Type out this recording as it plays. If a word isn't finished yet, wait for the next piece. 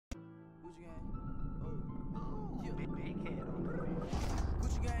Gucci gang. Oh, yeah. Big head on the way.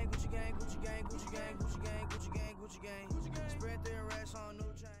 Gucci gang, Gucci gang, Gucci gang, Gucci gang, Gucci gang, Gucci gang, Gucci gang, Gucci gang. Spread their racks on new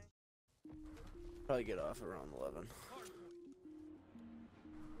chain. Probably get off around 11.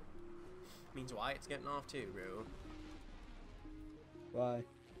 Means Wyatt's getting off too, bro. Why?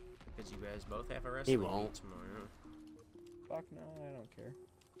 Because you guys both have a wrestling meet tomorrow. Fuck no, I don't care.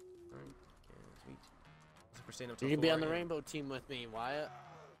 Alright, yeah, sweet. So we're staying up You till can be 4 on the a.m. rainbow team with me, Wyatt.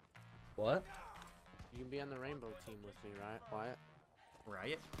 What? You can be on the rainbow team with me, right, Wyatt?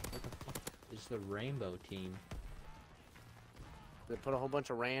 Riot? It's the rainbow team. They put a whole bunch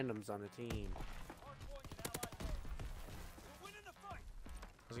of randoms on the team.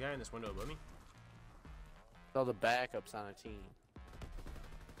 There's a guy in this window above me. All the backups on a team.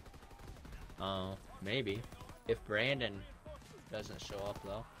 Oh, maybe. If Brandon doesn't show up,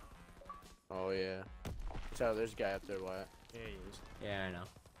 though. Oh, yeah. So there's a guy up there, Wyatt. Yeah, he is. Yeah, I know.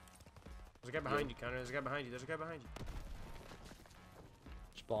 There's a guy behind you, Connor. There's a guy behind you. There's a guy behind you.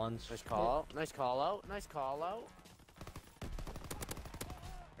 Spawns. Nice call out. Nice call out. Nice call out.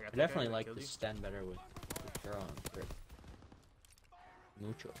 I definitely like the stand better with her on grip.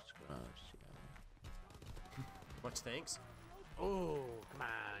 Muchos. Much thanks. Oh, come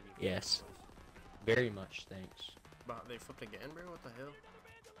on. You Yes. Very much thanks. But they flipped again, bro? What the hell?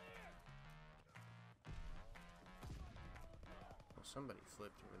 Well, somebody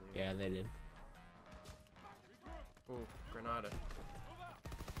flipped over there. Yeah, they did. Oh, Granada.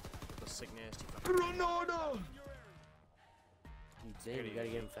 The sick nasty. Granada! Zane, you gotta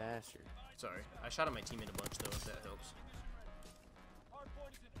get him faster. Sorry. I shot at my teammate a bunch, though, if that helps.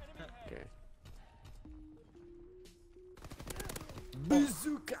 Okay.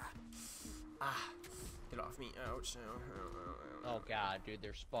 Bazooka! Ah! Get off me. Ouch. Oh god, dude,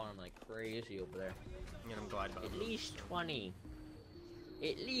 they're spawning like crazy over there. Get him glide by. At least 20.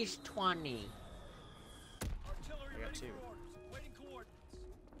 At least 20. I got 2.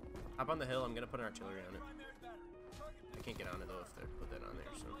 Up on the hill, I'm gonna put an artillery on it. I can't get on it though if they put that on there,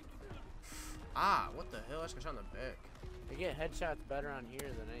 so. Ah, what the hell? I just got shot in the back. They get headshots better on here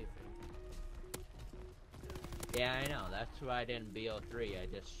than anything. Yeah, I know. That's why I didn't BO3. I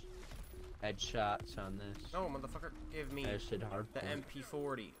just had shots on this. Oh, motherfucker, give me I just did hard. the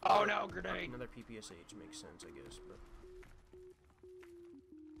MP40. Oh no, grenade! Another PPSH makes sense, I guess, but.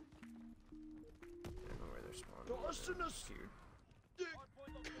 I don't know where they're spawning. Here.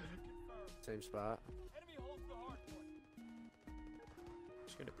 Same spot. I'm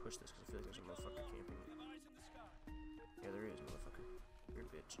scared to push this because I feel like there's a motherfucker camping. Yeah, there is, motherfucker. You're a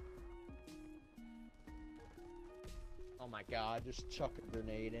bitch. Oh my god, just chuck a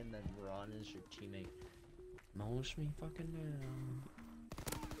grenade in, then run as your teammate mows me fucking down.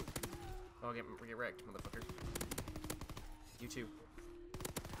 Oh, get wrecked, motherfucker. You too.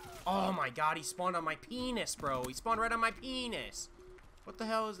 Oh my god, he spawned on my penis, bro. He spawned right on my penis. What the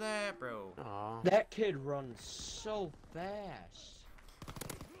hell is that, bro? Aw. That kid runs so fast.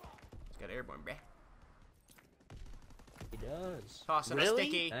 He's got airborne, bruh. He does. Tossing a Really?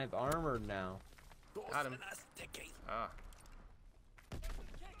 sticky. I have armored now. Got him. Ah.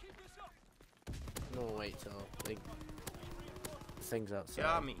 No, wait till like things outside. Get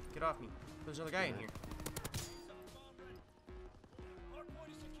off me. Get off me. There's another guy in here.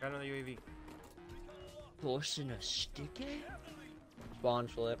 Got another UAV. Tossing a sticky? Spawn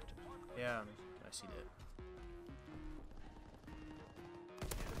flipped. Yeah, I see that.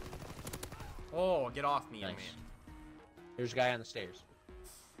 Oh, get off me, young Nice. man. There's a guy on the stairs.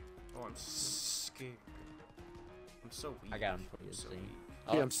 Oh, I'm scared. I'm so weak. I got him for you, So see. weak.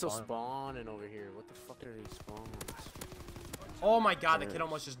 Yeah, I'm it's still spawn. spawning over here. What the fuck are these spawns? Oh my god, the kid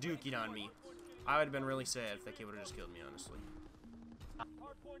almost just dookied on me. I would have been really sad if that kid would have just killed me, honestly.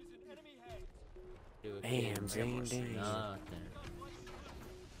 Do a Damn, kid Zane, right damn. nothing.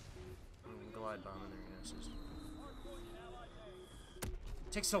 Glide bombing their asses.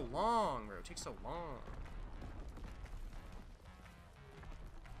 It takes so long, bro. It takes so long.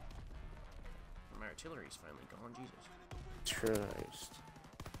 My artillery's finally gone, Jesus. Christ.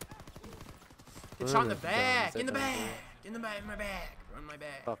 Get shot in the back! In the back! In the back, in my back! Run my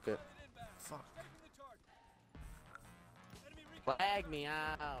back. Fuck it. Fuck. Flag me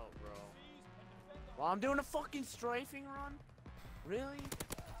out, bro. While I'm doing a fucking strafing run? Really?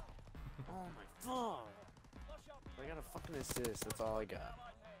 Oh my fuck. I got a fucking assist, that's all I got.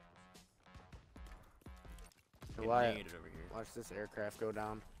 Getting Why? raided over here. Watch this aircraft go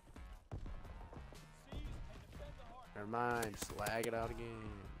down. Never mind, just lag it out again.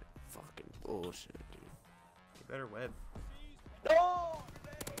 Fucking bullshit, dude. You better web. No!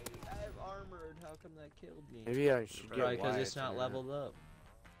 I have armored. How come that killed me? Maybe I should Probably get Because Wyatt it's not to- leveled up.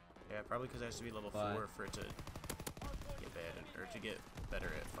 Yeah, probably because it has to be level Why? 4 for it to get bad or to get better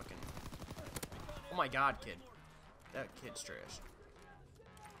at fucking. Oh my god, kid. That kid's trash.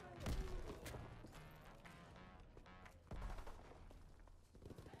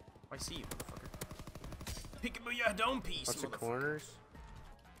 I see you, motherfucker. Peekaboo, ya dome piece, What's the motherfucker. corners?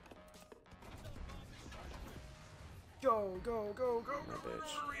 Go, go, go, go, My go, go.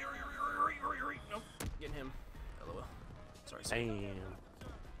 bitch. Nope. Getting him. LOL. Sorry, sir. Damn.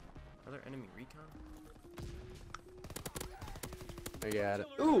 Are there enemy recon? I got it.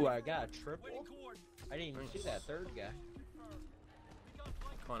 Ooh, I got a triple. I didn't even see that third guy.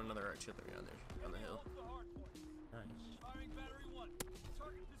 Come on, another artillery on there, on the hill. Nice.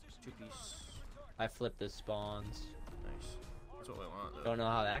 2-piece. I flipped the spawns. Nice. That's what we want, though. Don't know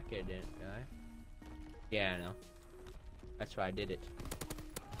how that kid did, guy. Yeah, I know. That's why I did it.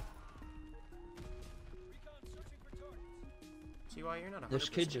 See why you're not 100% This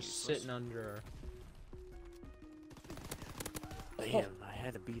kid just useless. sitting under. Damn, I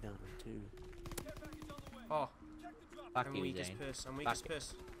had a beat on him too. Oh, Fuck I'm you, weak as Zane. piss. I'm weak Fuck as it.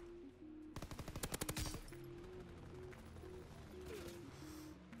 piss.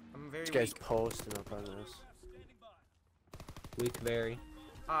 I'm very This guy's weak. posting up on this. Weak very.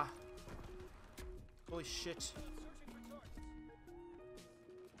 Ah. Holy shit.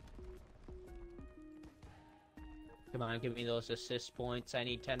 Come on, give me those assist points. I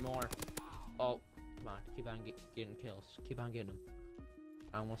need 10 more. Oh, come on. Keep on getting kills. Keep on getting them.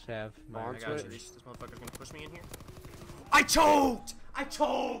 I almost have my On I got you. Twitch. This motherfucker's gonna push me in here. I choked! I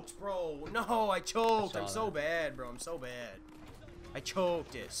choked, bro! No, I choked. I I'm saw so that. bad, bro. I'm so bad. I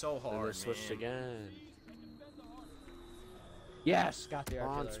choked it so And hard, they switched man. again. Yes, got the Come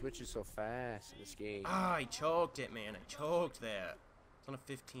on, artillery. switches so fast in this game. Ah, I choked it, man. I choked that. It's on a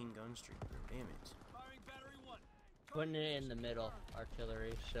 15 gun streak, bro. Damn it. Putting it in the middle,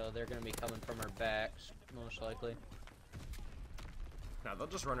 artillery, so they're gonna be coming from our backs, most likely. Nah, they'll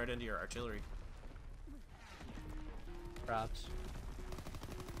just run right into your artillery. Props.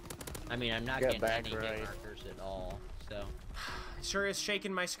 I mean, I'm not Get getting back any right. hit markers at all, so. It sure is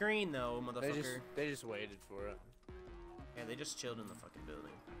shaking my screen, though, motherfucker. They just waited for it. Yeah, they just chilled in the fucking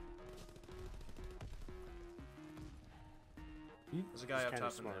building. There's a guy up Kinda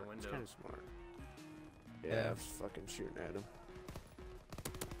top smart. in the window. It's kind of smart. Yeah. Yeah, I was fucking shooting at him.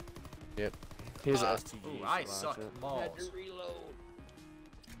 Yep. Here's an STG. Ooh, so I watch suck it. balls. reload.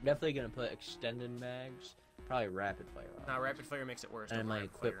 Definitely gonna put extended mags. Probably rapid fire on. Nah, rapid fire makes it worse. And Don't my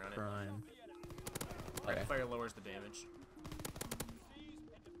rapid fire equip on it. prime. Rapid Okay. fire lowers the damage.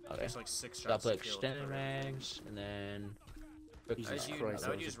 Okay. There's like 6 So I'll shots to put kill. extended mags, and then. quick Jesus draw. Christ. I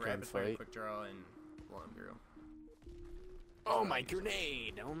would that was use a gun rapid fire, fight. quick draw, and long girl. Oh my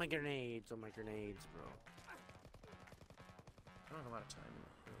grenade! Oh my grenades! Oh my grenades, bro. I don't have a lot of time in it.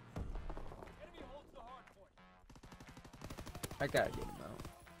 I gotta get him out.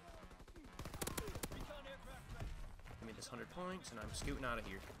 Give me this 100 points, and I'm scooting out of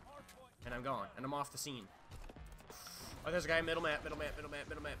here. And I'm gone, and I'm off the scene. Oh, there's a guy, middle map, middle map, middle map,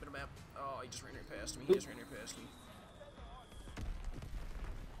 middle map, middle map. Oh, he just ran right past me. He just ran right past me.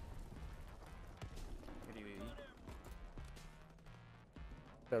 Good UAV.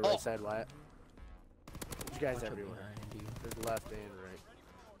 The right side Wyatt. There's guys Watch out everywhere. behind you. There's left and right.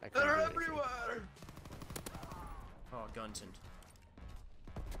 I can't do anything. Oh, Gunton.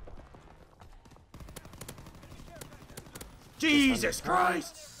 Jesus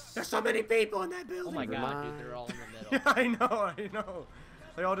Christ! There's so many people in that building. Oh my Never god, mind. dude, they're all in the middle. I know, I know.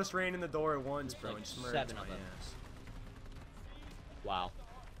 They all just ran in the door at once, There's bro, like and smirked 7 my of them. ass. Wow.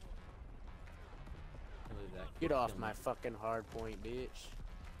 Can't believe that Get kid off killed my me. fucking hard point, bitch.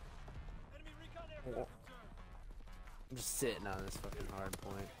 I'm just sitting on this fucking hard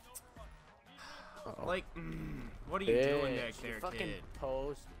point. Uh-oh. Like, what are you doing back Bitch, there, you fucking kid?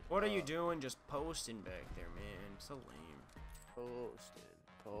 post. What are you doing just posting back there, man? So lame. Posting.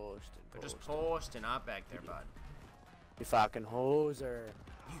 They're just posting up back there, bud. You fucking hoser.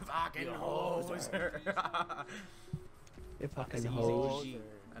 You fucking You hoser. You fucking Easy. hose.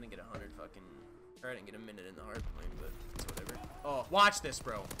 I didn't get 100 fucking... Or I didn't get a minute in the hard point, but it's whatever. Oh, watch this,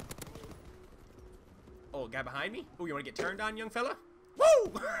 bro. Oh, guy behind me? Oh, you want to get turned on, young fella?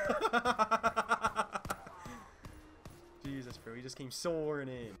 Woo! Jesus, bro, he just came soaring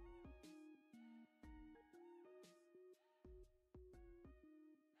in.